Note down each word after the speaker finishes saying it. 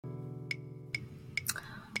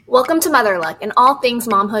Welcome to Motherluck, an all things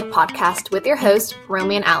momhood podcast with your hosts,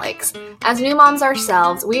 Romy and Alex. As new moms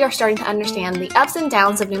ourselves, we are starting to understand the ups and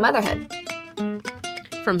downs of new motherhood.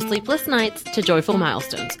 From sleepless nights to joyful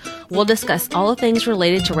milestones, we'll discuss all the things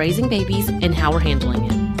related to raising babies and how we're handling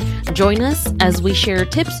it. Join us as we share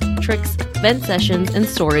tips, tricks, vent sessions, and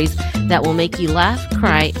stories that will make you laugh,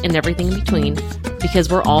 cry, and everything in between, because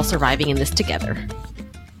we're all surviving in this together.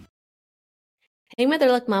 Hey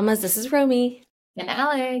Motherluck Mamas, this is Romy. And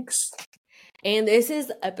Alex. And this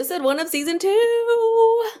is episode 1 of season 2.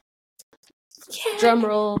 Yay. Drum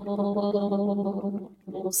roll.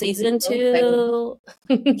 Season 2.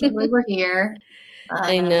 Can't believe we're here.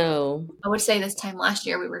 I know. I would say this time last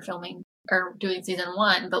year we were filming or doing season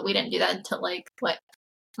 1, but we didn't do that until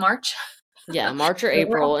March? Yeah, March or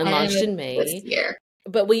April, and launched in May. This year.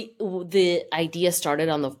 But the idea started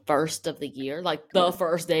on the first of the year, like the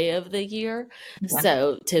first day of the year. Yeah.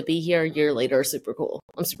 So to be here a year later is super cool.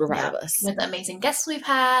 I'm super proud of us. With the amazing guests we've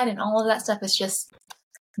had and all of that stuff, is just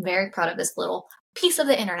very proud of this little piece of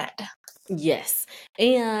the internet. Yes.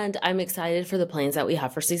 And I'm excited for the plans that we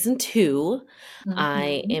have for season 2. Mm-hmm.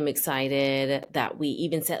 I am excited that we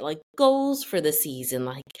even set goals for the season.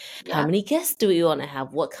 How many guests do we want to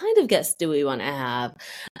have? What kind of guests do we want to have?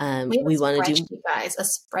 We want to do, guys, a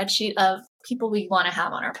spreadsheet of people we want to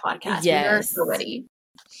have on our podcast. Yes. We are ready.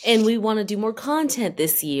 And we want to do more content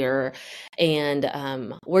this year. And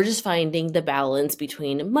we're just finding the balance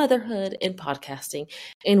between motherhood and podcasting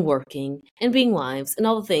and working and being wives and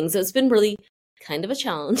all the things. So it's been really kind of a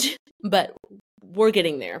challenge, but we're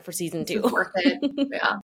getting there for season 2. It's worth it.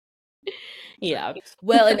 Yeah. Yeah.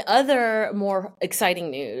 Well, in other more exciting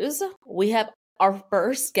news, we have our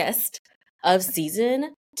first guest of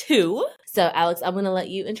season 2. So Alex, I'm going to let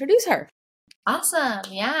you introduce her. Awesome.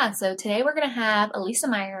 Yeah. So today we're going to have Elisa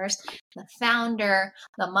Myers, the founder,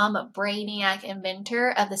 the mama brainiac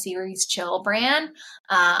inventor of the Ceres Chill brand.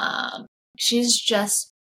 She's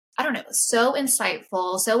just, so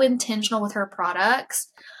insightful, so intentional with her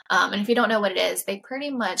products. And if you don't know what it is, they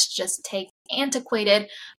pretty much just take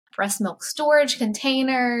antiquated breast milk storage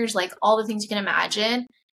containers, all the things you can imagine,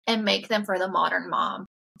 and make them for the modern mom.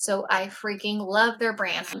 So I freaking love their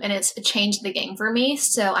brand, and it's changed the game for me.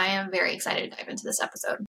 So I am very excited to dive into this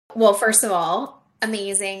episode. Well, first of all,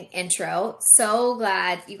 amazing intro. So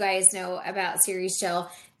glad you guys know about Ceres Chill.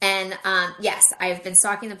 And yes, I've been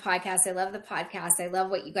stalking the podcast. I love the podcast. I love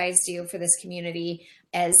what you guys do for this community.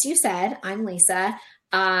 As you said, I'm Lisa.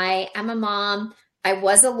 I am a mom. I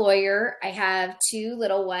was a lawyer. I have 2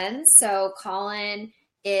 little ones. So Colin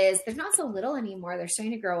they're not so little anymore. They're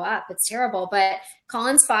starting to grow up. It's terrible. But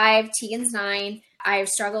Colin's 5, Tegan's 9. I've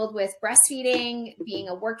struggled with breastfeeding, being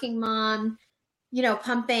a working mom,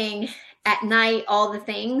 pumping at night, all the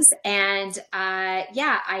things. And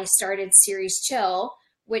I started Ceres Chill,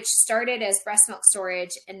 which started as breast milk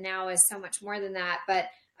storage and now is so much more than that. But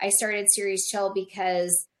I started Ceres Chill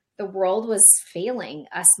because the world was failing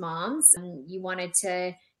us moms, and you wanted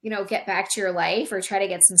to, get back to your life or try to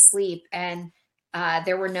get some sleep. And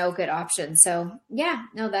there were no good options. So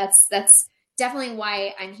that's definitely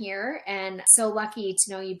why I'm here, and so lucky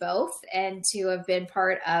to know you both and to have been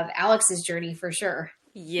part of Alex's journey for sure.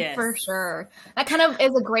 Yes, for sure. That kind of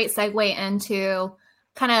is a great segue into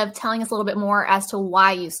kind of telling us a little bit more as to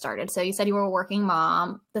why you started. So you said you were a working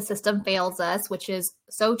mom. The system fails us, which is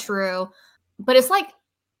so true, but it's like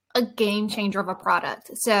a game changer of a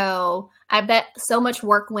product. So I bet so much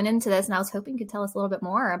work went into this, and I was hoping you could tell us a little bit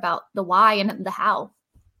more about the why and the how.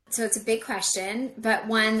 So it's a big question, but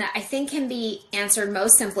one that I think can be answered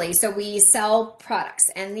most simply. So we sell products,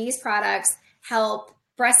 and these products help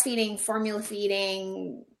breastfeeding, formula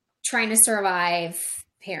feeding, trying to survive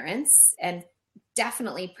parents, and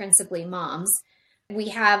definitely principally moms. We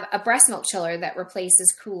have a breast milk chiller that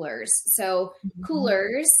replaces coolers. So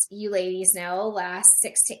coolers, you ladies know, last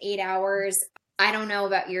 6 to 8 hours. I don't know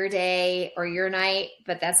about your day or your night,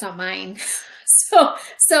 but that's not mine.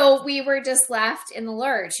 So we were just left in the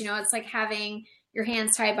lurch. It's like having your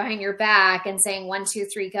hands tied behind your back and saying 1, 2,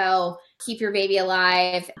 3, go, keep your baby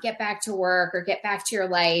alive, get back to work or get back to your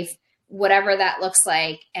life, whatever that looks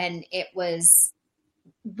like. And it was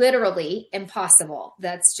literally impossible.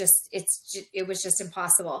 It was just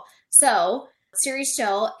impossible. So Ceres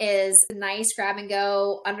Chill is a nice grab and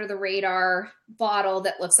go under the radar bottle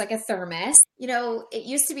that looks like a thermos. It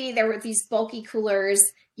used to be there were these bulky coolers.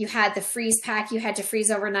 You had the freeze pack, you had to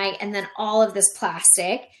freeze overnight, and then all of this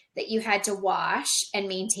plastic that you had to wash and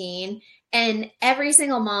maintain. And every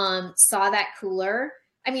single mom saw that cooler.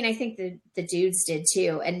 I mean, I think the dudes did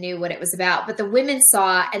too and knew what it was about, but the women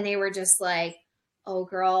saw and they were just like, oh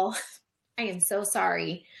girl, I am so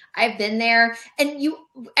sorry. I've been there, and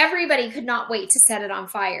everybody could not wait to set it on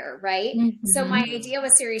fire, right? Mm-hmm. So my idea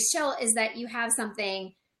with Ceres Chill is that you have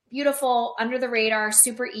something beautiful, under the radar,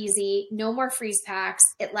 super easy, no more freeze packs.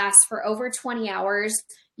 It lasts for over 20 hours.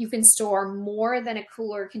 You can store more than a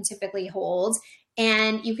cooler can typically hold,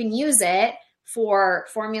 and you can use it for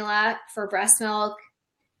formula, for breast milk,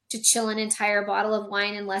 to chill an entire bottle of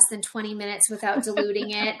wine in less than 20 minutes without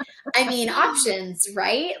diluting it. I mean, options,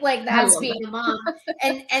 right? Like that's being a mom.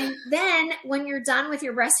 And then when you're done with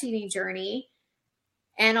your breastfeeding journey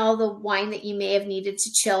and all the wine that you may have needed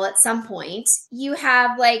to chill at some point, you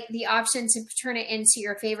have like the option to turn it into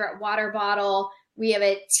your favorite water bottle. We have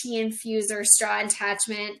a tea infuser straw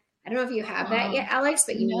attachment. I don't know if you have that yet, Alex,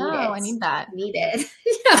 but you need it. I need that. You need it.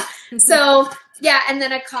 Yeah. So yeah. And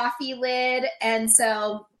then a coffee lid. And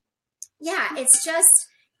so, yeah,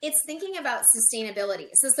 it's thinking about sustainability.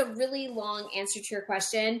 So it's a really long answer to your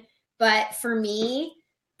question, but for me,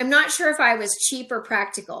 I'm not sure if I was cheap or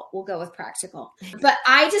practical. We'll go with practical, but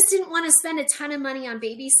I just didn't want to spend a ton of money on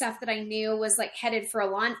baby stuff that I knew was like headed for a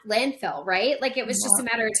landfill, right? Like it was just a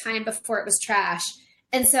matter of time before it was trash.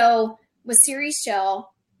 And so with Ceres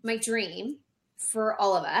Chill, my dream for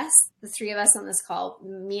all of us, the three of us on this call,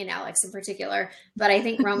 me and Alex in particular, but I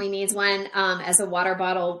think Romy needs one as a water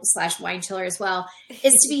bottle / wine chiller as well,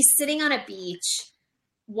 is to be sitting on a beach,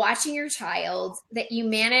 watching your child that you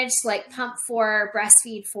manage like pump for,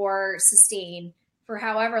 breastfeed for, sustain for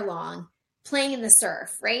however long, playing in the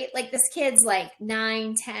surf, right? Like this kid's like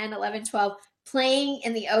 9, 10, 11, 12, playing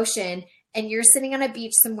in the ocean, and you're sitting on a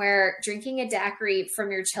beach somewhere drinking a daiquiri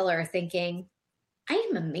from your chiller thinking, I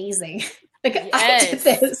am amazing. Like I did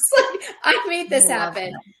this. I made this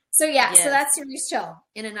happen. So yeah, so that's Ceres Chill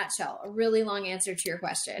in a nutshell. A really long answer to your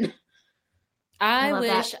question. I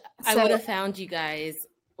wish I would have found you guys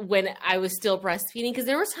when I was still breastfeeding, because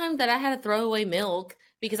there was times that I had to throw away milk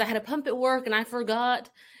because I had a pump at work and I forgot,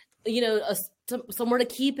 somewhere to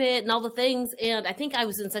keep it and all the things. And I think I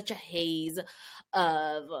was in such a haze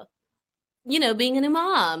of being a new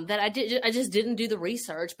mom that I just didn't do the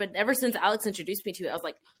research. But ever since Alex introduced me to it, I was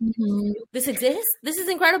like, this exists. This is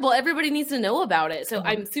incredible. Everybody needs to know about it. So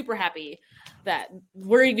I'm super happy that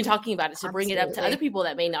we're even talking about it to bring it up to other people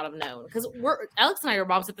that may not have known. Because Alex and I are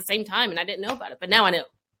moms at the same time, and I didn't know about it. But now I know.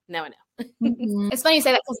 It's funny you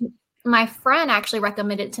say that because my friend actually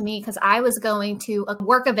recommended it to me because I was going to a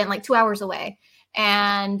work event like 2 hours away,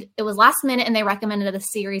 and it was last minute, and they recommended a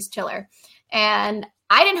Ceres chiller. And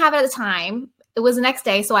I didn't have it at the time. It was the next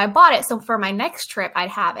day, so I bought it. So for my next trip, I'd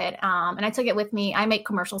have it. And I took it with me. I make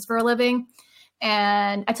commercials for a living.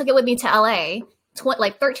 And I took it with me to LA,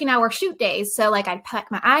 13-hour shoot days. So like I'd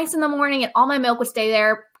pack my ice in the morning and all my milk would stay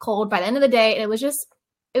there cold by the end of the day. And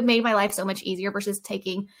it made my life so much easier versus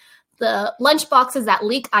taking the lunch boxes that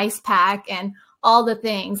leak ice pack and all the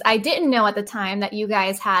things. I didn't know at the time that you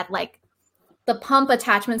guys had like the pump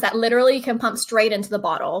attachments that literally can pump straight into the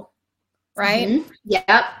bottle. Right?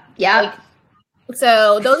 Mm-hmm. Yep.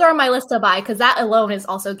 So those are on my list to buy because that alone is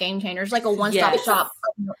also game changers, like a one-stop shop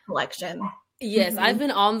collection. Yes, I've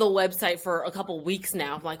been on the website for a couple weeks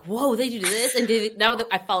now. I'm like, whoa, they do this, and now that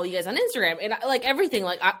I follow you guys on Instagram, and I like everything.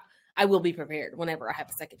 Like I will be prepared whenever I have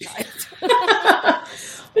a second child. Well,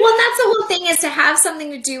 that's the whole thing, is to have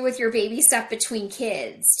something to do with your baby stuff between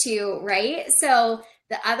kids too, right? So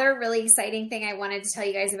the other really exciting thing I wanted to tell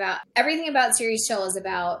you guys about, everything about Ceres Chill is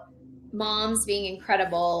about moms being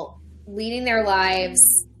incredible, leading their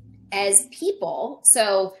lives as people.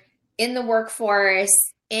 So in the workforce,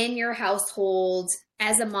 in your household,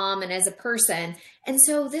 as a mom and as a person. And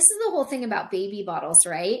so this is the whole thing about baby bottles,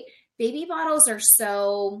 right? Baby bottles are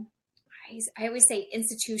so, I always say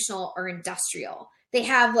institutional or industrial. They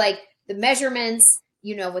have like the measurements,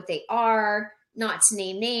 you know what they are, not to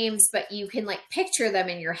name names, but you can like picture them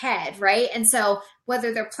in your head, right? And so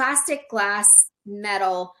whether they're plastic, glass,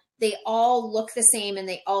 metal, they all look the same and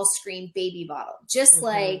they all scream baby bottle, just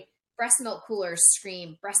like breast milk coolers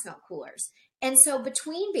scream breast milk coolers. And so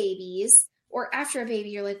between babies or after a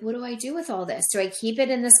baby, you're like, what do I do with all this? Do I keep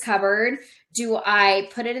it in this cupboard? Do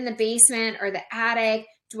I put it in the basement or the attic?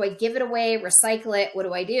 Do I give it away, recycle it? What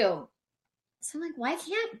do I do? So I'm like, why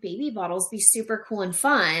can't baby bottles be super cool and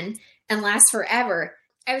fun and last forever?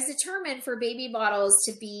 I was determined for baby bottles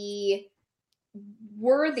to be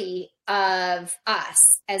worthy of us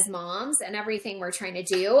as moms and everything we're trying to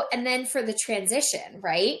do. And then for the transition,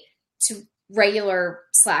 right, to regular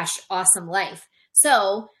 / awesome life.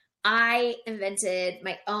 So I created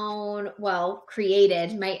my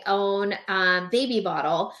own baby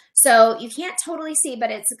bottle. So you can't totally see,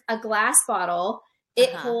 but it's a glass bottle.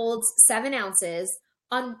 It holds 7 ounces.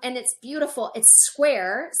 and it's beautiful. It's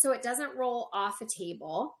square, so it doesn't roll off a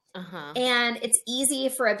table. And it's easy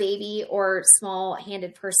for a baby or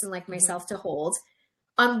small-handed person like myself to hold.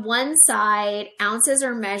 On one side, ounces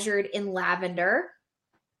are measured in lavender,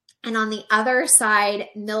 and on the other side,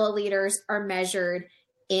 milliliters are measured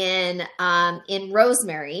in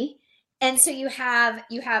rosemary. And so you have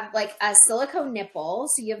like a silicone nipple,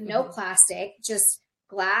 so you have no plastic, just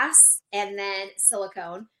glass and then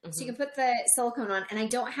silicone. So you can put the silicone on, and I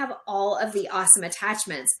don't have all of the awesome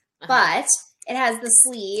attachments, but it has the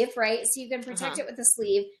sleeve, right? So you can protect it with the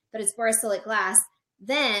sleeve, but it's borosilicate glass.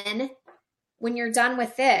 Then when you're done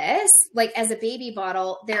with this, like as a baby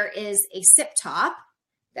bottle, there is a sip top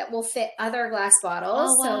that will fit other glass bottles.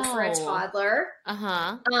 Oh, wow. So for a toddler.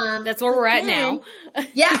 That's where we're at now.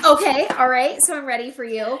 Yeah. Okay. All right. So I'm ready for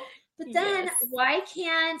you. But then why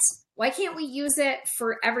can't we use it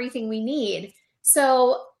for everything we need?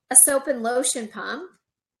 So a soap and lotion pump.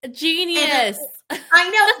 Genius. I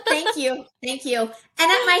know. Thank you. Thank you. And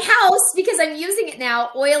at my house, because I'm using it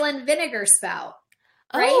now, oil and vinegar spout.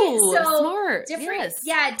 Right. Oh, so smart. Different,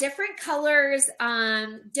 different colors,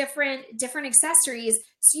 different accessories.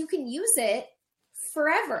 So you can use it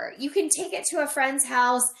forever. You can take it to a friend's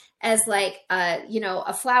house as like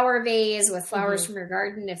a flower vase with flowers from your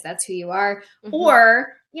garden, if that's who you are,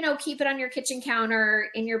 or keep it on your kitchen counter,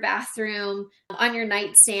 in your bathroom, on your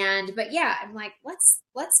nightstand. But yeah, I'm like, let's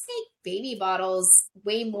make baby bottles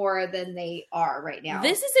way more than they are right now.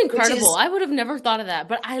 This is incredible. I would have never thought of that,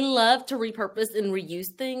 but I love to repurpose and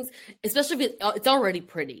reuse things, especially if it's already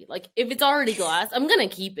pretty. Like if it's already glass, I'm going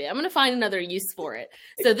to keep it. I'm going to find another use for it.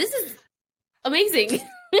 So this is amazing.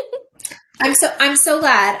 I'm so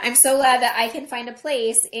glad. I'm so glad that I can find a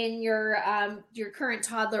place in your current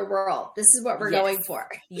toddler world. This is what we're going for.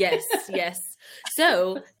 Yes.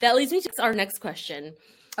 So that leads me to our next question.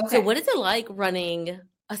 Okay. So what is it like running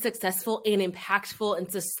a successful and impactful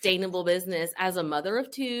and sustainable business as a mother of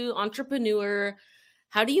two, entrepreneur?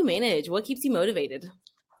 How do you manage? What keeps you motivated?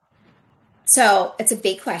 So it's a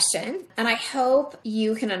big question, and I hope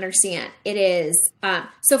you can understand. It is.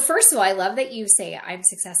 So first of all, I love that you say I'm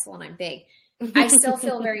successful and I'm big. I still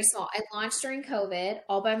feel very small. I launched during COVID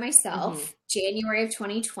all by myself, January of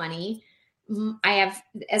 2020. I have,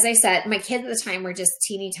 as I said, my kids at the time were just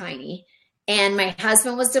teeny tiny, and my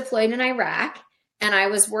husband was deployed in Iraq, and I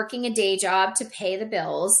was working a day job to pay the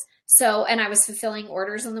bills. So, and I was fulfilling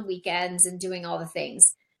orders on the weekends and doing all the things.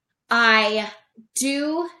 I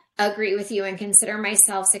do agree with you and consider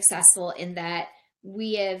myself successful in that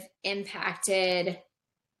we have impacted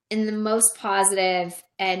in the most positive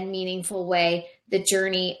and meaningful way the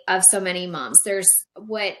journey of so many moms. There's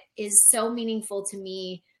what is so meaningful to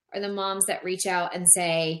me are the moms that reach out and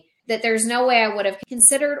say that there's no way I would have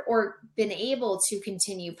considered or been able to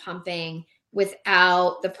continue pumping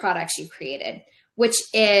without the products you created, which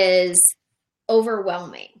is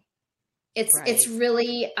overwhelming. It's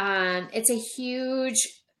really it's a huge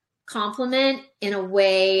compliment in a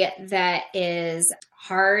way that is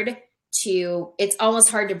hard to, it's almost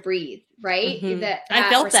hard to breathe, right? That I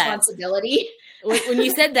felt responsibility. That. When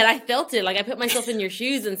you said that, I felt it. Like I put myself in your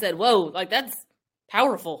shoes and said, whoa, like that's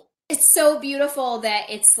powerful. It's so beautiful that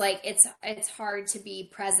it's like, it's hard to be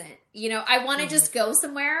present. I want to just go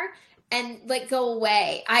somewhere and like go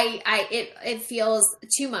away. It feels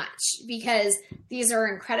too much because these are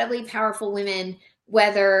incredibly powerful women,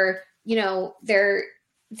 whether,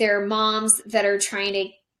 they're moms that are trying to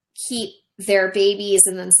keep their babies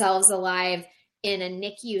and themselves alive in a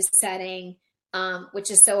NICU setting, which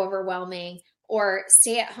is so overwhelming, or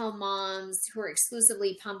stay-at-home moms who are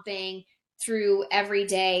exclusively pumping through every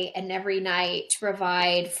day and every night to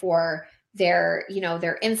provide for their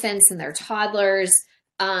infants and their toddlers,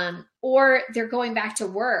 or they're going back to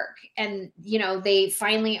work and, they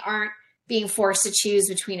finally aren't being forced to choose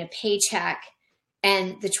between a paycheck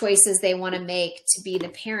and the choices they want to make to be the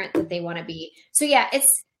parent that they want to be. So yeah,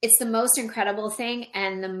 it's the most incredible thing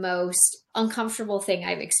and the most uncomfortable thing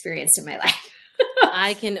I've experienced in my life.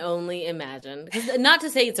 I can only imagine. Not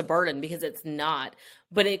to say it's a burden because it's not,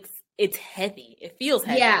 but it's heavy. It feels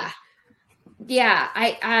heavy. Yeah.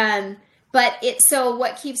 So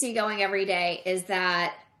what keeps me going every day is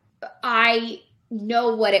that I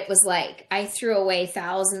know what it was like. I threw away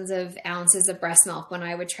thousands of ounces of breast milk when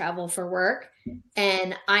I would travel for work.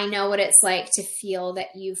 And I know what it's like to feel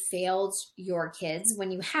that you failed your kids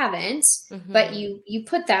when you haven't, but you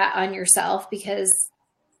put that on yourself because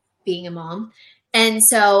being a mom. And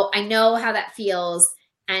so I know how that feels.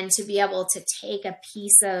 And to be able to take a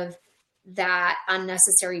piece of that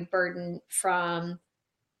unnecessary burden from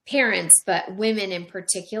parents, but women in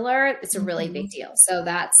particular, it's a really big deal. So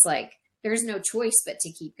that's like there's no choice but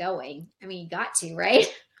to keep going. I mean, you got to, right?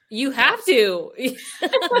 You have to.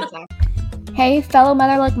 Hey, fellow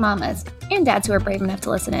motherlike mamas and dads who are brave enough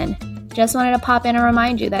to listen in. Just wanted to pop in and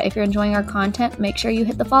remind you that if you're enjoying our content, make sure you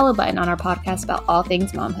hit the follow button on our podcast about all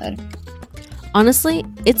things momhood. Honestly,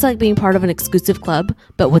 it's like being part of an exclusive club,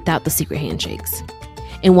 but without the secret handshakes.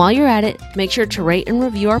 And while you're at it, make sure to rate and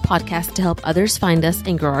review our podcast to help others find us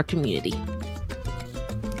and grow our community.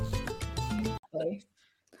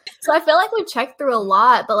 So I feel like we checked through a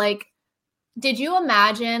lot, but like, did you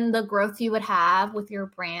imagine the growth you would have with your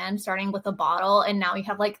brand starting with a bottle and now you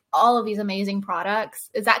have like all of these amazing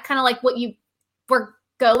products? Is that kind of like what you were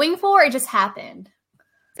going for? It just happened.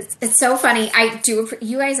 It's so funny.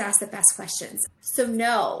 You guys ask the best questions. So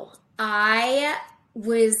no, I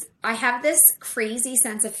have this crazy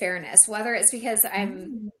sense of fairness, whether it's because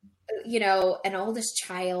I'm, an oldest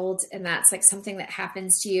child and that's like something that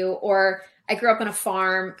happens to you, or I grew up on a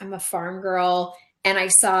farm. I'm a farm girl. And I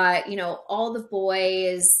saw, all the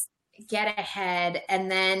boys get ahead.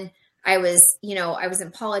 And then I was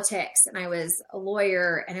in politics and I was a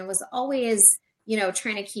lawyer, and I was always,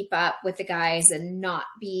 trying to keep up with the guys and not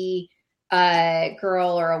be a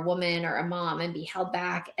girl or a woman or a mom and be held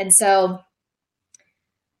back. And so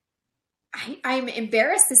I'm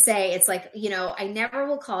embarrassed to say it's like, I never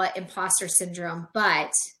will call it imposter syndrome,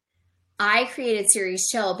 but I created Ceres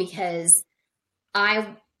Chill because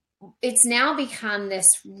it's now become this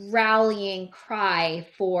rallying cry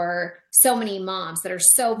for so many moms that are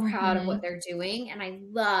so proud of what they're doing. And I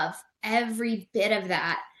love every bit of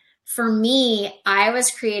that. For me, I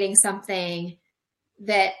was creating something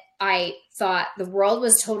that I thought the world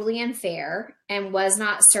was totally unfair and was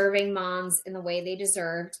not serving moms in the way they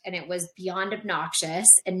deserved. And it was beyond obnoxious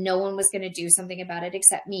and no one was going to do something about it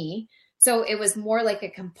except me. So it was more like a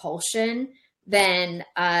compulsion than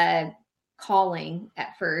calling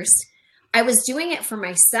at first. I was doing it for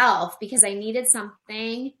myself because I needed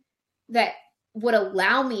something that would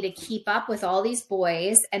allow me to keep up with all these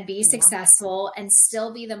boys and be successful and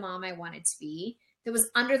still be the mom I wanted to be. That was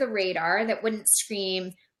under the radar, that wouldn't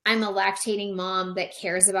scream, I'm a lactating mom that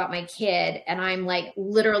cares about my kid and I'm like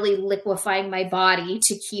literally liquefying my body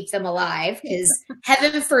to keep them alive, because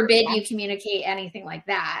heaven forbid you communicate anything like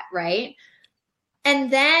that, right?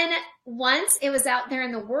 And then once it was out there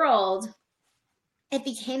in the world, it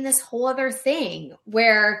became this whole other thing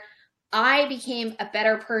where I became a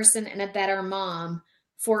better person and a better mom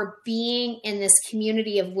for being in this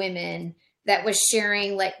community of women that was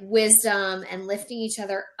sharing like wisdom and lifting each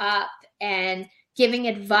other up and giving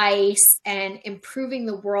advice and improving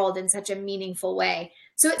the world in such a meaningful way.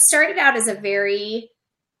 So it started out as a very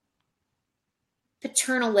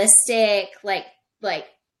paternalistic, like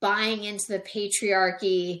buying into the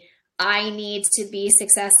patriarchy. I need to be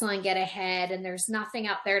successful and get ahead, and there's nothing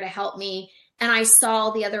out there to help me. And I saw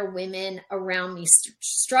the other women around me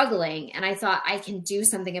struggling, and I thought I can do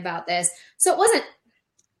something about this. So it wasn't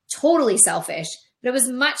totally selfish, but it was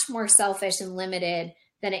much more selfish and limited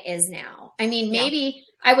than it is now. I mean, maybe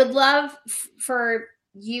I would love for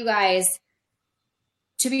you guys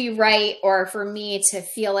to be right, or for me to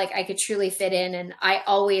feel like I could truly fit in. And I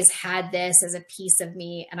always had this as a piece of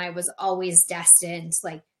me, and I was always destined to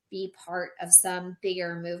like be part of some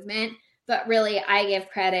bigger movement. But really, I give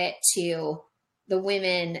credit to the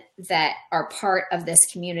women that are part of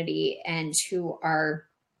this community and who are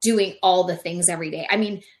doing all the things every day. I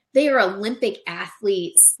mean, they are Olympic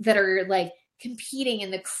athletes that are like competing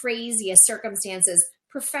in the craziest circumstances,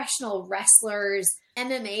 professional wrestlers,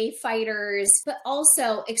 MMA fighters, but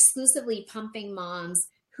also exclusively pumping moms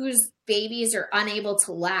whose babies are unable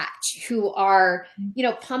to latch, who are,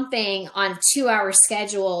 pumping on 2-hour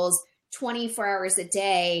schedules, 24 hours a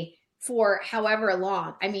day for however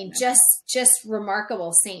long. I mean, just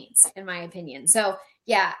remarkable saints, in my opinion. So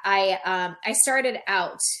yeah, I started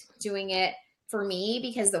out doing it for me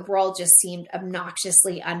because the world just seemed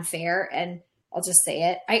obnoxiously unfair. And I'll just say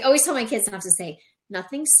it. I always tell my kids not to say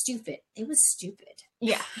nothing stupid. It was stupid.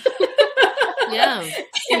 Yeah. Yeah.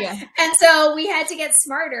 And so we had to get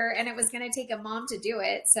smarter, and it was going to take a mom to do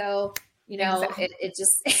it. So, exactly. it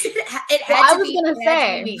just, it had well, to be. I was going to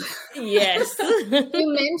say, me. Yes.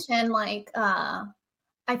 You mentioned like,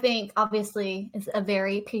 I think obviously it's a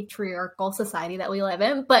very patriarchal society that we live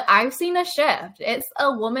in, but I've seen a shift. It's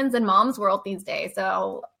a woman's and mom's world these days.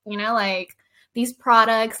 So, like these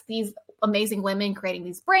products, these amazing women creating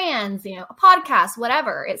these brands, a podcast,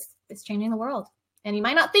 whatever, it's changing the world. And you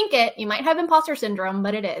might not think it, you might have imposter syndrome,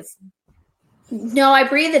 but it is. No, I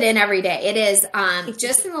breathe it in every day. It is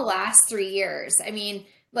just in the last 3 years. I mean,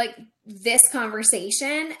 like this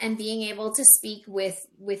conversation and being able to speak with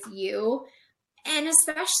you, and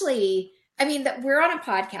especially I mean, that we're on a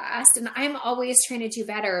podcast and I'm always trying to do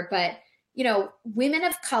better, but women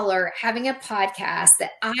of color having a podcast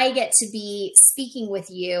that I get to be speaking with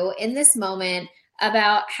you in this moment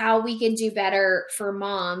about how we can do better for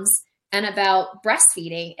moms and about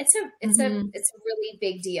breastfeeding. It's a really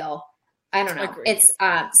big deal. I don't know. Agreed. It's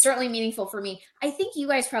certainly meaningful for me. I think you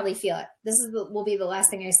guys probably feel it. This will be the last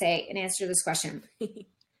thing I say in answer to this question.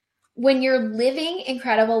 When you're living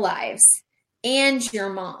incredible lives and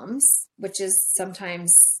you're moms, which is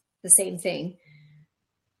sometimes the same thing,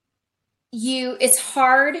 it's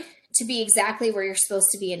hard to be exactly where you're supposed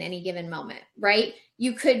to be in any given moment, right?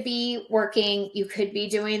 You could be working, you could be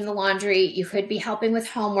doing the laundry, you could be helping with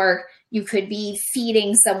homework, you could be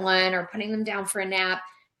feeding someone or putting them down for a nap.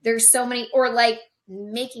 There's so many, or like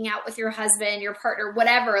making out with your husband, your partner,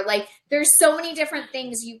 whatever. Like there's so many different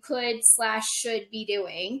things you could / should be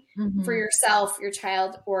doing for yourself, your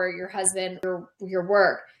child, or your husband, or your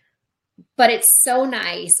work. But it's so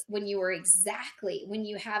nice when you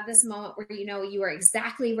have this moment where you are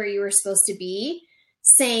exactly where you were supposed to be,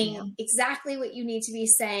 saying exactly what you need to be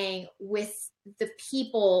saying with the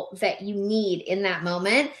people that you need in that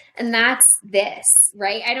moment. And that's this,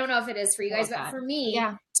 right? I don't know if it is for you guys, but for me,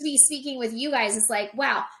 to be speaking with you guys, it's like,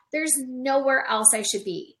 wow, there's nowhere else I should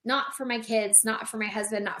be. Not for my kids, not for my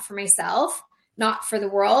husband, not for myself, not for the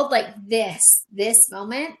world. Like this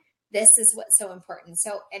moment, this is what's so important.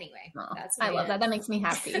 So anyway, that's what I love that. That makes me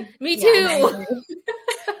happy. Me too.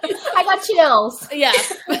 I got chills. Yeah.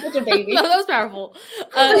 Such a baby. No, that was powerful.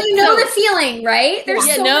 You know the feeling, right? There's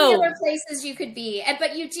so many other no. places you could be,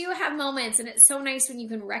 but you do have moments, and it's so nice when you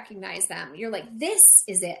can recognize them. You're like, this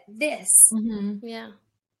is it. This. Mm-hmm. Yeah.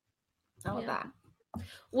 I love that.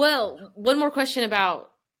 Well, one more question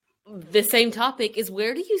about the same topic is,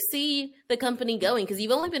 where do you see the company going? Because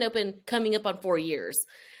you've only been open coming up on 4 years.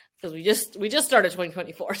 Because we just started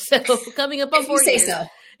 2024, so coming up on 4 years. So.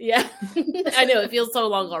 Yeah, I know, it feels so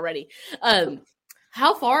long already.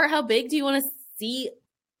 How big do you want to see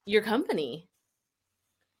your company?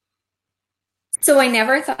 So I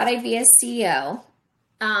never thought I'd be a CEO,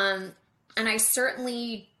 and I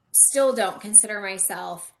certainly still don't consider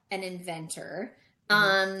myself an inventor.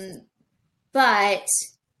 But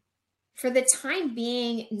for the time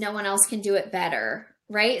being, no one else can do it better.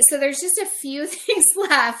 Right. So there's just a few things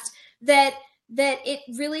left that it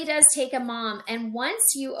really does take a mom. And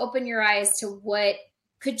once you open your eyes to what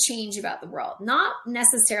could change about the world, not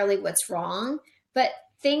necessarily what's wrong, but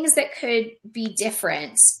things that could be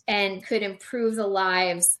different and could improve the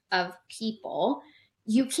lives of people,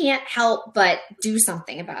 you can't help but do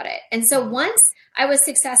something about it. And so once I was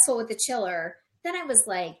successful with the chiller, then I was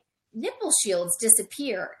like, nipple shields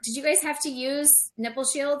disappear. Did you guys have to use nipple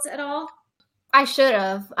shields at all? I should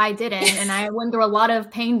have. I didn't. And I went through a lot of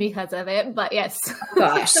pain because of it. But yes.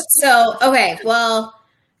 Gosh. So, okay. Well,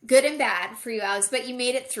 good and bad for you, Alex, but you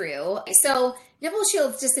made it through. So nipple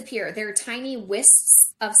shields disappear. They're tiny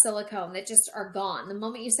wisps of silicone that just are gone. The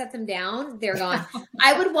moment you set them down, they're gone.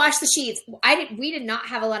 I would wash the sheets. We did not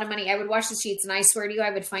have a lot of money. I would wash the sheets, and I swear to you,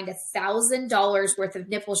 I would find $1,000 worth of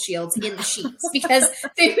nipple shields in the sheets because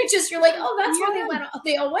they would just, you're like, oh, that's where they went.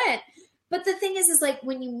 They all went. But the thing is like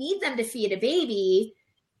when you need them to feed a baby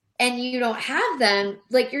and you don't have them,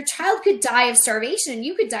 like your child could die of starvation and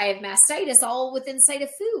you could die of mastitis all within sight of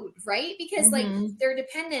food, right? Because like they're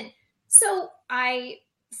dependent. So I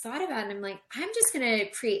thought about it. I'm like, I'm just going to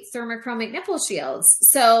create thermochromic nipple shields.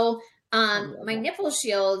 So my nipple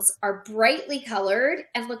shields are brightly colored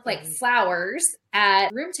and look like flowers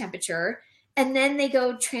at room temperature. And then they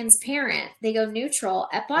go transparent. They go neutral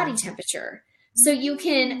at body temperature. So you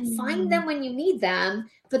can find them when you need them,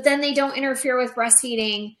 but then they don't interfere with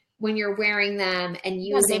breastfeeding when you're wearing them and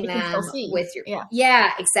using them with your,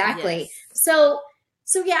 exactly. Yes. So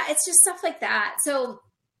yeah, it's just stuff like that. So,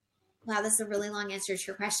 wow, this is a really long answer to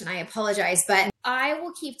your question. I apologize, but I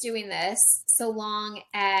will keep doing this so long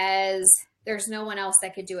as there's no one else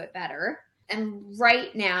that could do it better. And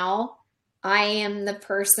right now, I am the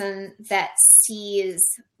person that sees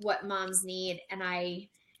what moms need, and I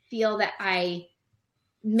feel that I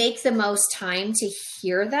make the most time to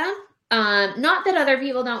hear them. Not that other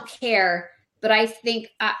people don't care, but I think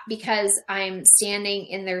because I'm standing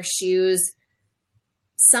in their shoes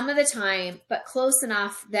some of the time, but close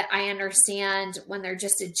enough that I understand when they're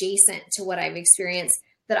just adjacent to what I've experienced,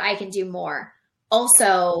 that I can do more.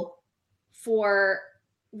 Also, for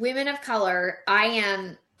women of color,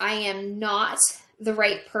 I am not the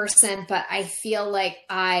right person, but I feel like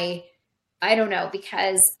I don't know,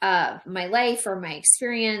 because of my life or my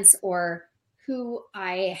experience or who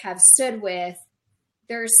I have stood with,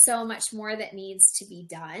 there's so much more that needs to be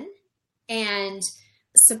done. And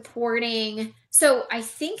supporting. So I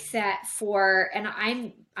think that and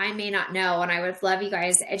I may not know, and I would love you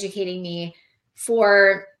guys educating me,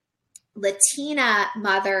 for Latina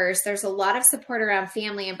mothers, there's a lot of support around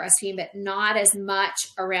family and breastfeeding, but not as much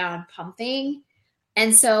around pumping.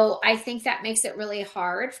 And so I think that makes it really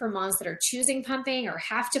hard for moms that are choosing pumping or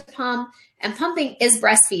have to pump. And pumping is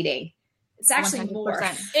breastfeeding. It's actually 100%. more.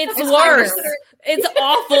 It's worse. It's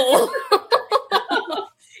awful.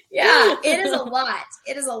 Yeah, it is a lot.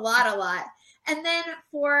 It is a lot. And then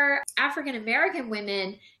for African American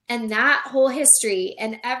women and that whole history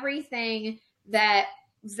and everything that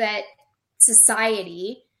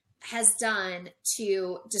society has done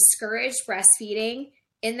to discourage breastfeeding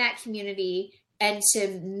in that community and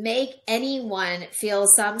to make anyone feel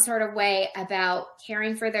some sort of way about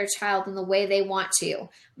caring for their child in the way they want to,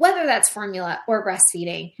 whether that's formula or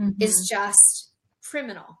breastfeeding, is just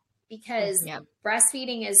criminal, because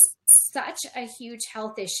breastfeeding is such a huge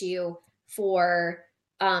health issue for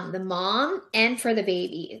the mom and for the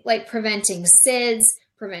baby, like preventing SIDS,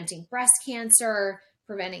 preventing breast cancer,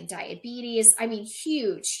 preventing diabetes. I mean,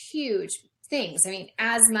 huge things. I mean,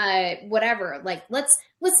 asthma, whatever. Like, let's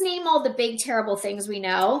name all the big, terrible things we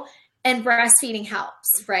know, and breastfeeding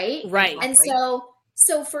helps, right? Right. And so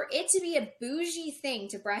for it to be a bougie thing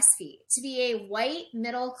to breastfeed, to be a white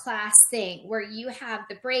middle class thing where you have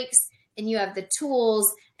the breaks and you have the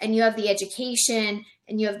tools and you have the education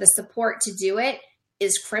and you have the support to do it,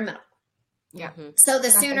 is criminal. Yeah. So the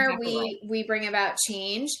sooner we bring about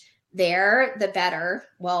change there, the better.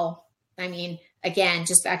 Well, I mean, again,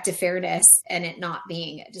 just back to fairness and it not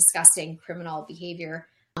being disgusting criminal behavior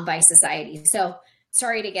by society. So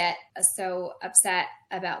sorry to get so upset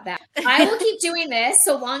about that. I will keep doing this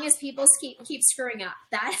so long as people keep screwing up.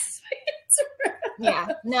 That's my answer. Yeah.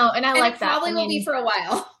 No, and I like that. Probably will be for a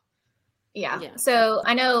while. Yeah. So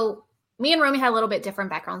I know me and Romy had a little bit different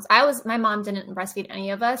backgrounds. My mom didn't breastfeed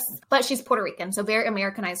any of us, but she's Puerto Rican, so very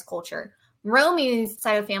Americanized culture. Romy's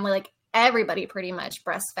side of the family, like everybody pretty much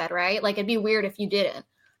breastfed, right? Like it'd be weird if you didn't.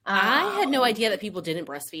 I had no idea that people didn't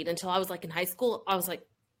breastfeed until I was like in high school. I was like,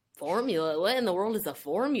 formula? What in the world is a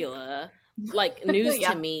formula? Like news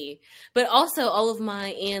to me. But also all of my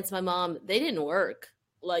aunts, my mom, they didn't work.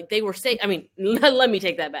 Like they were I mean, let me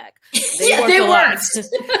take that back. They worked a lot.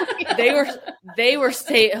 they were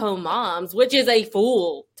stay-at-home moms, which is a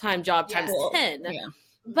full-time job times 10. Yeah.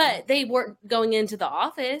 But they weren't going into the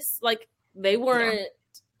office. Like they weren't,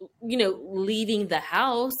 leaving the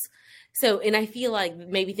house. So, and I feel like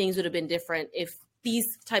maybe things would have been different if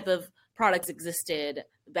these type of products existed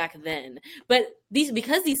back then. But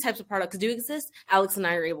because these types of products do exist, Alex and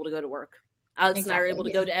I are able to go to work. Alex and I are able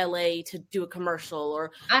to go to LA to do a commercial,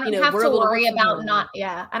 or I don't have to worry about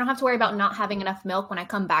I don't have to worry about not having enough milk when I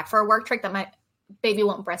come back for a work trip that my baby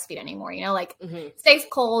won't breastfeed anymore. Stays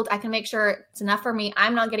cold. I can make sure it's enough for me.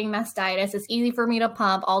 I'm not getting mastitis. It's easy for me to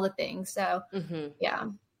pump, all the things. So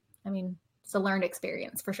I mean, it's a learned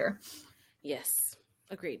experience for sure. Yes.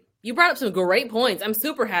 Agreed. You brought up some great points. I'm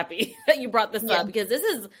super happy that you brought this up because this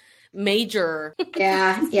is major.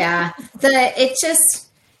 Yeah. So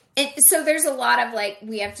there's a lot of like,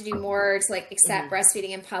 we have to do more to like accept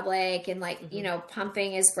breastfeeding in public, and like,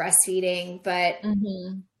 pumping is breastfeeding, but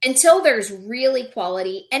until there's real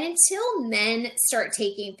equality and until men start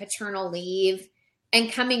taking paternal leave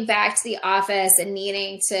and coming back to the office and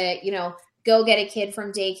needing to, go get a kid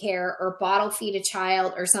from daycare or bottle feed a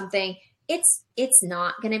child or something, it's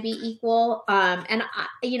not going to be equal. And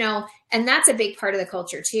that's a big part of the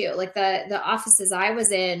culture too. Like the offices I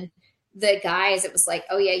was in, the guys, it was like,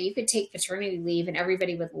 oh yeah, you could take paternity leave and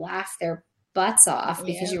everybody would laugh their butts off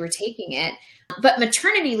because you were taking it. But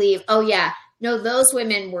maternity leave, oh yeah, no, those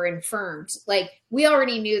women were infirmed. Like we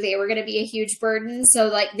already knew they were going to be a huge burden. So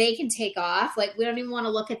like they can take off. Like we don't even want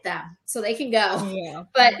to look at them, so they can go. Yeah.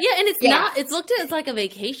 But yeah. And it's not, it's looked at as like a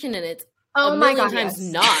vacation, and it's times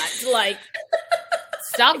not. Like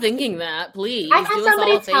stop thinking that, please. I had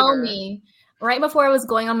somebody tell me right before I was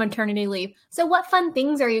going on maternity leave, so what fun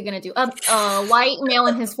things are you going to do? A white male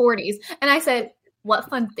in his 40s. And I said, what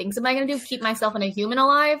fun things am I going to do? Keep myself and a human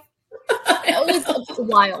alive? It was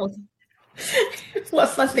wild. What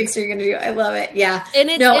fun things are you going to do? I love it. Yeah. And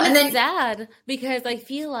it's sad because I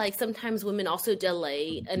feel like sometimes women also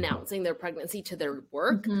delay announcing their pregnancy to their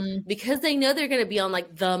work because they know they're going to be on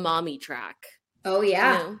like the mommy track. Oh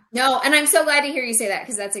yeah. No. And I'm so glad to hear you say that,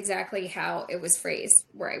 because that's exactly how it was phrased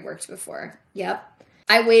where I worked before. Yep.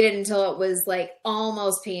 I waited until it was like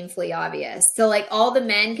almost painfully obvious. So like all the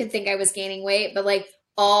men could think I was gaining weight, but like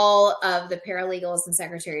all of the paralegals and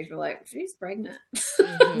secretaries were like, she's pregnant.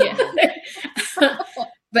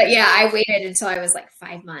 But yeah, I waited until I was like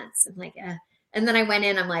 5 months. I'm like, And then I went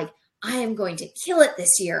in, I'm like, I am going to kill it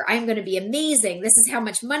this year. I'm going to be amazing. This is how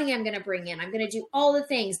much money I'm going to bring in. I'm going to do all the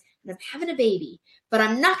things. And I'm having a baby, but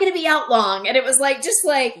I'm not going to be out long. And it was like, just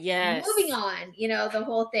like moving on, the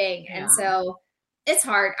whole thing. Yeah. And so it's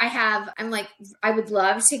hard. I would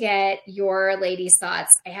love to get your ladies'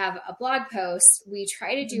 thoughts. I have a blog post. We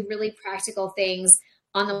try to do really practical things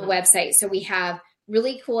on the website. So we have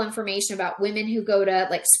really cool information about women who go to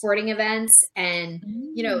like sporting events and,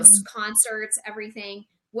 concerts, everything,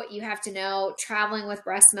 what you have to know, traveling with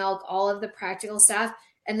breast milk, all of the practical stuff.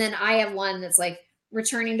 And then I have one that's like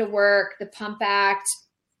returning to work, the Pump Act,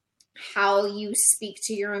 how you speak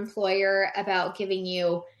to your employer about giving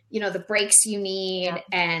you, the breaks you need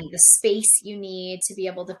and the space you need to be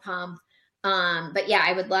able to pump. But yeah,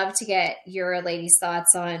 I would love to get your ladies'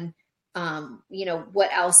 thoughts on,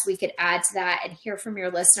 what else we could add to that and hear from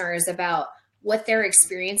your listeners about what their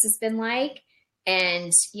experience has been like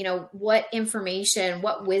and, what information,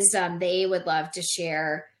 what wisdom they would love to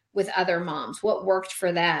share with other moms, what worked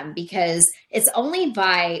for them, because it's only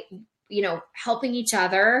by, helping each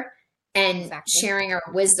other and sharing our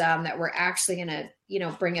wisdom that we're actually going to,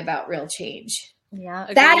 bring about real change. Yeah.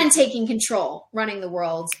 Agreed. That and taking control, running the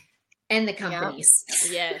world and the companies.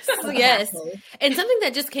 Yes. Yes. And something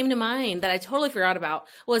that just came to mind that I totally forgot about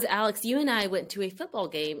was, Alex, you and I went to a football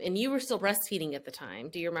game and you were still breastfeeding at the time.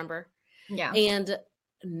 Do you remember? Yeah. And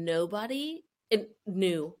nobody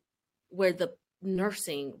knew where the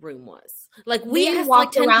nursing room was. Like we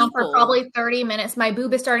walked around for probably 30 minutes. My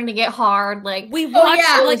boob is starting to get hard. Like we watched,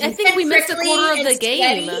 I think we missed a quarter of the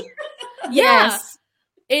game. Yes.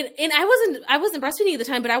 And I wasn't breastfeeding at the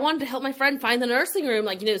time, but I wanted to help my friend find the nursing room,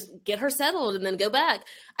 like, get her settled and then go back.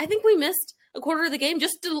 I think we missed a quarter of the game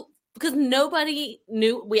because nobody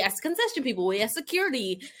knew. We asked concession people, we asked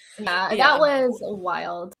security. Yeah, that was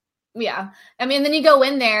wild. Yeah. I mean, then you go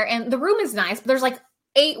in there and the room is nice, but there's like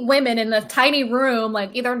 8 women in a tiny room,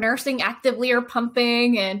 like either nursing actively or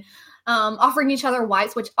pumping and offering each other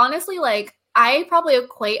wipes, which honestly, like, I probably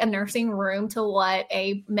equate a nursing room to what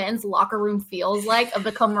a men's locker room feels like, of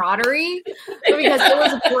the camaraderie, because it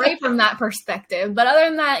was great from that perspective. But other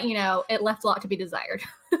than that, it left a lot to be desired.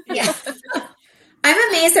 Yeah. I'm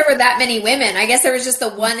amazed there were that many women. I guess there was just the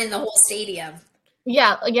one in the whole stadium.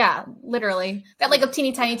 Yeah, literally. That like a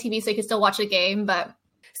teeny tiny TV so you could still watch the game. But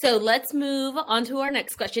so let's move on to our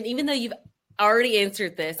next question. Even though you've already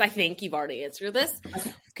answered this, I think you've already answered this.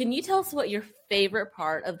 Okay. Can you tell us what your favorite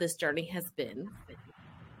part of this journey has been?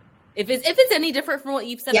 If it's any different from what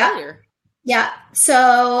you've said earlier. Yeah.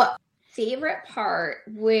 So favorite part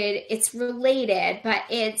it's related, but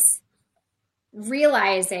it's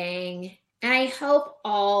realizing, and I hope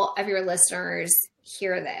all of your listeners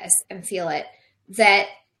hear this and feel it, that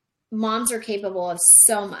moms are capable of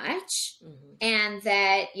so much. Mm-hmm. And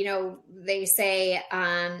that, they say,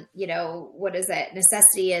 what is it?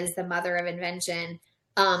 Necessity is the mother of invention.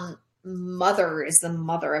 Mother is the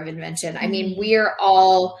mother of invention. I mean, we're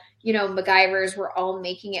all, MacGyvers, we're all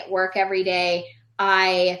making it work every day.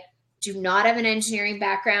 I do not have an engineering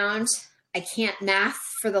background. I can't math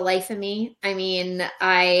for the life of me. I mean,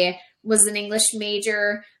 I was an English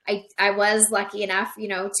major. I was lucky enough,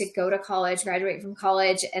 to go to college, graduate from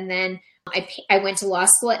college. And then I went to law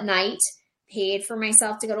school at night, paid for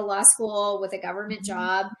myself to go to law school with a government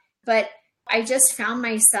job. But I just found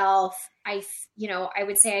myself, I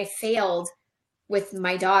would say I failed with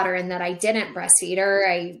my daughter in that I didn't breastfeed her.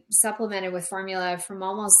 I supplemented with formula from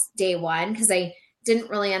almost day one because I didn't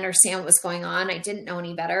really understand what was going on. I didn't know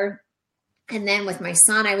any better. And then with my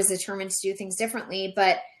son, I was determined to do things differently,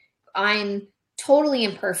 but I'm totally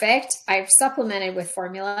imperfect. I've supplemented with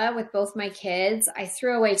formula with both my kids. I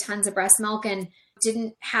threw away tons of breast milk and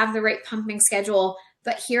didn't have the right pumping schedule.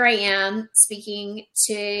 But here I am speaking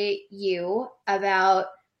to you about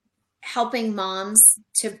helping moms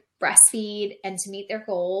to breastfeed and to meet their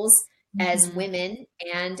goals as women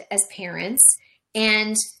and as parents.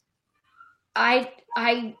 And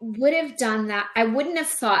I would have done that. I wouldn't have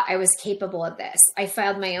thought I was capable of this. I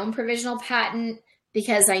filed my own provisional patent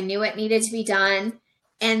because I knew it needed to be done.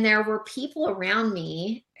 And there were people around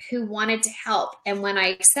me who wanted to help. And when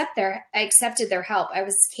I accepted their help, I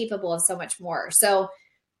was capable of so much more. So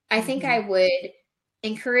I think I would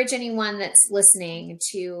encourage anyone that's listening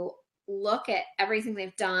to look at everything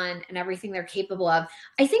they've done and everything they're capable of.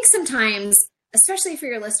 I think sometimes, especially for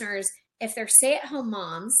your listeners, if they're stay-at-home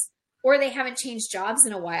moms or they haven't changed jobs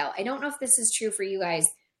in a while, I don't know if this is true for you guys,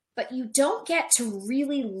 but you don't get to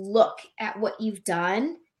really look at what you've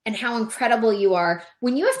done and how incredible you are.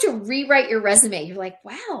 When you have to rewrite your resume, you're like,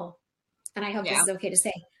 wow. And I hope this is okay to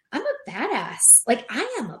say. I'm a badass. Like,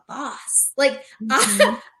 I am a boss. Like,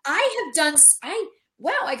 Mhm. I have done,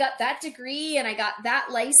 wow, I got that degree and I got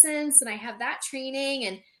that license and I have that training.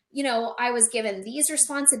 And, I was given these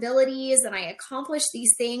responsibilities and I accomplished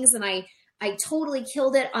these things and I totally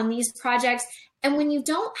killed it on these projects. And when you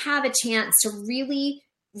don't have a chance to really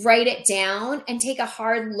write it down and take a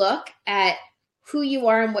hard look at who you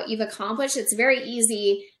are and what you've accomplished, it's very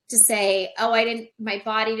easy to say, oh, my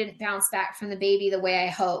body didn't bounce back from the baby the way I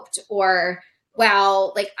hoped, or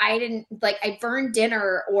wow, like I burned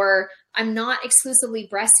dinner, or I'm not exclusively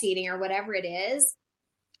breastfeeding, or whatever it is.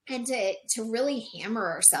 And to really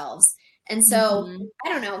hammer ourselves. And so I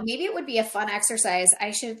don't know, maybe it would be a fun exercise.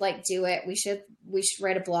 I should do it. We should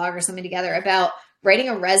write a blog or something together about writing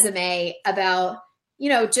a resume about,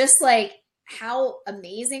 just like how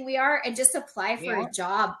amazing we are, and just apply for a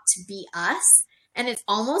job to be us. And it's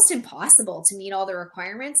almost impossible to meet all the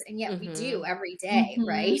requirements. And yet we do every day.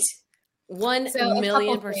 Right.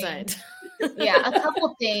 1,000,000%. Yeah. A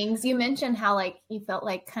couple things. You mentioned how you felt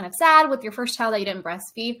kind of sad with your first child that you didn't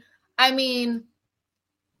breastfeed. I mean,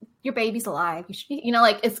 your baby's alive. You should,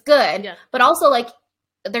 it's good, but also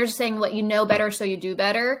they're just saying what better, so you do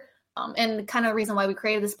better. And kind of the reason why we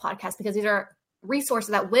created this podcast, because these are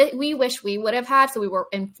resources that we wish we would have had, so we were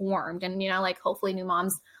informed. And hopefully new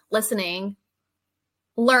moms listening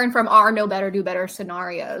learn from our know better, do better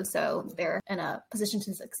scenarios, so they're in a position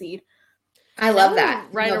to succeed. I love that.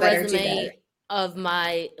 Write a resume of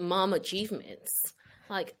my mom achievements.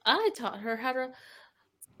 I taught her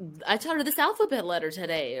this alphabet letter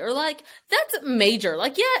today, or that's major.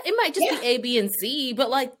 It might just be A, B, and C, but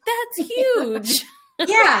that's huge.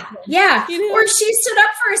 Yeah. Or she stood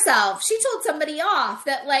up for herself. She told somebody off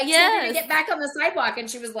that told her to get back on the sidewalk,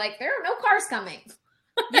 and she was like, there are no cars coming.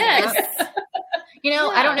 Yes.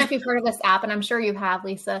 I don't know if you've heard of this app, and I'm sure you have,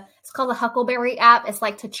 Lisa. It's called the Huckleberry app. It's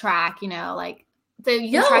to track, so you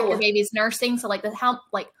can track your baby's nursing. So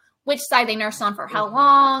which side they nurse on for how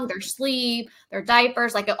long, their sleep, their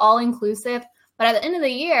diapers, all inclusive. But at the end of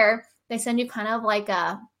the year, they send you kind of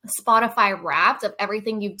a Spotify Wrapped of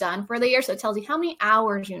everything you've done for the year. So it tells you how many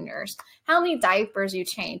hours you nursed, how many diapers you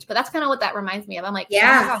changed. But that's kind of what that reminds me of. I'm oh my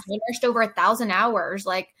gosh, we nursed over 1,000 hours,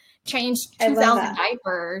 changed 2,000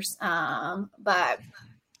 diapers. But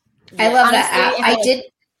I love that app.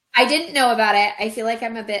 I didn't know about it. I feel like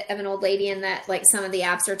I'm a bit of an old lady in that some of the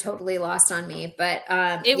apps are totally lost on me, but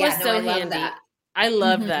it was so handy. I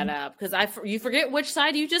love that app because you forget which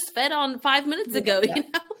side you just fed on 5 minutes ago. I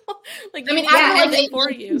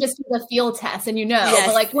for you just do the field test and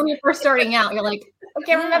but when you're first starting out, you're I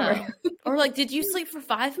can't remember. Or did you sleep for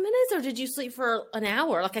 5 minutes or did you sleep for an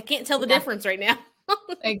hour? I can't tell the difference right now.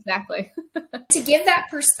 Exactly. To give that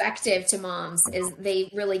perspective to moms is they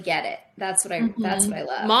really get it. That's what I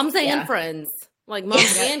love. Moms and friends,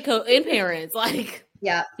 moms and parents,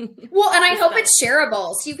 Yeah. Well, and I hope it's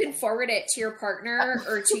shareable, so you can forward it to your partner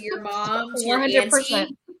or to your mom, to 100%. Your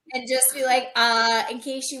auntie, and just be in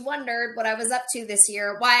case you wondered what I was up to this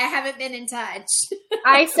year, why I haven't been in touch.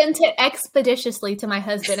 I sent it expeditiously to my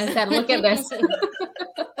husband and said, look at this.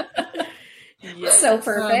 So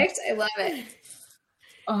perfect. I love it.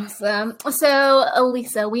 Awesome. So,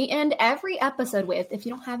 Lisa, we end every episode with, if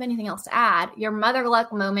you don't have anything else to add, your mother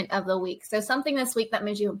luck moment of the week. So something this week that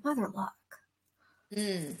made you mother luck.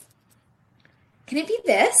 Can it be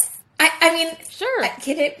this? I mean, sure.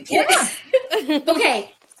 Can it?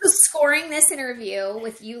 Okay. So scoring this interview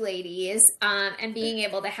with you ladies, and being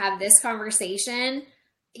able to have this conversation,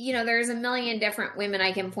 there's a million different women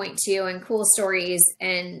I can point to and cool stories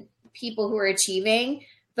and people who are achieving,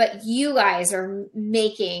 but you guys are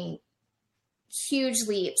making huge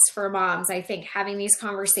leaps for moms. I think having these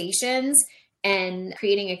conversations and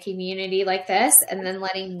creating a community like this, and then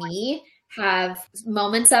letting me have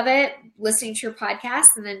moments of it, listening to your podcast,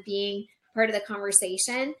 and then being part of the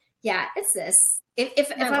conversation. Yeah, it's this.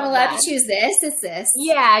 If I'm allowed to choose this, it's this.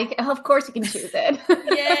 Yeah, of course you can choose it.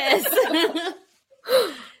 Yes.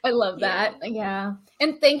 I love that. Yeah.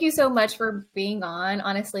 And thank you so much for being on.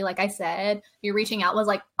 Honestly, like I said, you reaching out was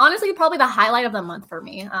honestly probably the highlight of the month for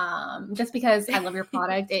me. Just because I love your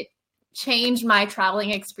product. It changed my traveling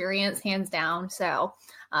experience hands down. So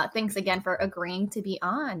thanks again for agreeing to be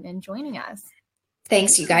on and joining us.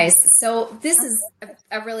 Thanks, you guys. So this is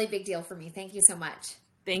a really big deal for me. Thank you so much.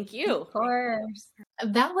 Thank you. Of course.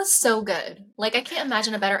 That was so good. I can't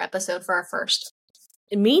imagine a better episode for our first.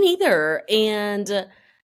 Me neither. And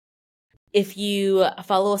if you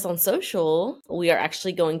follow us on social, we are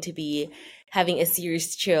actually going to be having a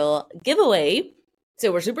Ceres Chill giveaway.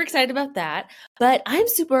 So we're super excited about that. But I'm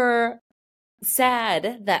super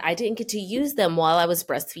sad that I didn't get to use them while I was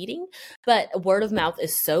breastfeeding, but word of mouth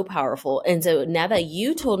is so powerful. And so now that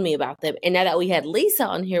you told me about them, and now that we had Lisa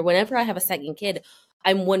on here, whenever I have a second kid,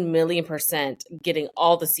 I'm 1,000,000% getting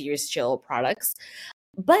all the Ceres Chill products.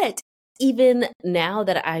 But even now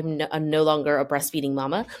that I'm no longer a breastfeeding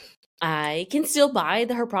mama, I can still buy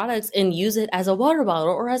her products and use it as a water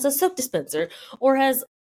bottle or as a soap dispenser or as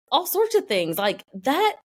all sorts of things like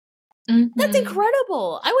that. That's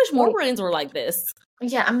incredible. I wish more brands were like this.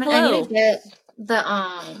 Yeah, I need to get the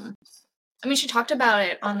I mean, she talked about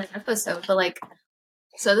it on the episode, but like,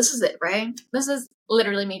 so this is it, right? This is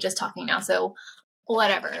literally me just talking now. So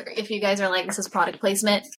whatever. If you guys are like, this is product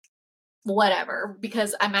placement, whatever,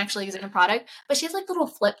 because I'm actually using a product. But she has like little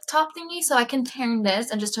flip top thingy, so I can turn this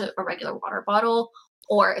and just a regular water bottle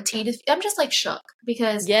or a tea. I'm just like shook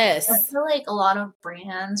because I feel like a lot of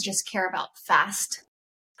brands just care about fast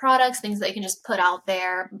products, things that they can just put out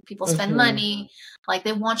there. People spend money, like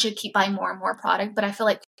they want you to keep buying more and more product. But I feel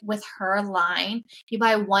like with her line, you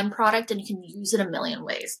buy one product and you can use it a million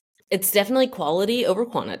ways. It's definitely quality over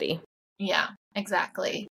quantity. Yeah,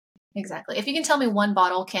 exactly. If you can tell me one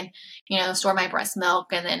bottle can, store my breast milk,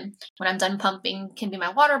 and then when I'm done pumping can be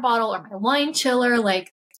my water bottle or my wine chiller, like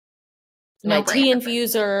my tea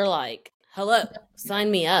infuser, like, hello, sign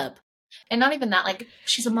me up. And not even that, like,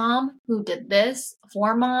 she's a mom who did this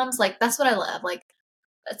for moms. Like, that's what I love. Like,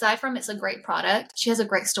 aside from it's a great product, she has a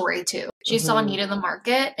great story, too. She saw a need in the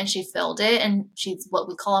market, and she filled it, and she's what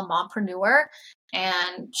we call a mompreneur.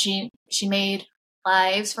 And she made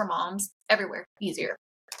lives for moms everywhere easier.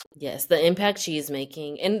 Yes, the impact she is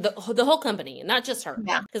making, and the whole company, not just her,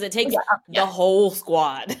 because it takes the whole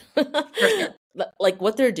squad. Sure. Like,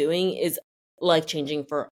 what they're doing is life-changing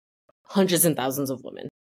for hundreds and thousands of women.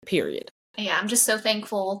 Period. Yeah, I'm just so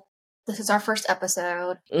thankful. This is our first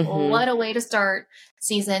episode. What a way to start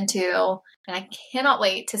season 2. And I cannot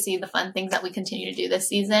wait to see the fun things that we continue to do this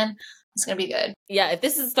season. It's going to be good. Yeah, if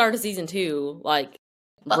this is the start of season 2, like,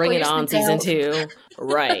 bring it on season 2.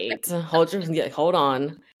 Right. Hold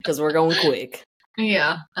on, because we're going quick.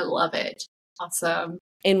 Yeah, I love it. Awesome.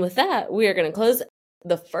 And with that, we are going to close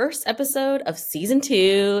the first episode of season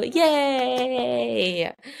 2.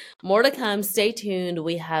 Yay! More to come. Stay tuned.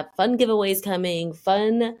 We have fun giveaways coming,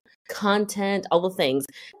 fun content, all the things.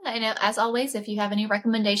 And as always, if you have any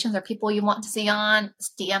recommendations or people you want to see on,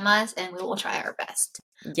 DM us and we will try our best.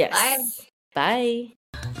 Yes. Bye.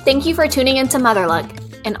 Thank you for tuning into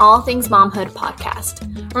Motherluck, an all things momhood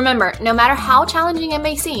podcast. Remember, no matter how challenging it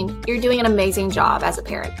may seem, you're doing an amazing job as a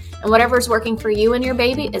parent, and whatever's working for you and your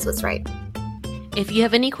baby is what's right. If you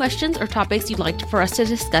have any questions or topics you'd like for us to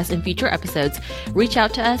discuss in future episodes, reach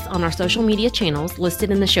out to us on our social media channels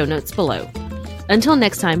listed in the show notes below. Until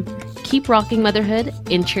next time, keep rocking motherhood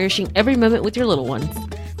and cherishing every moment with your little ones.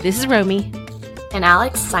 This is Romy and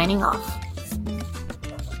Alex signing off.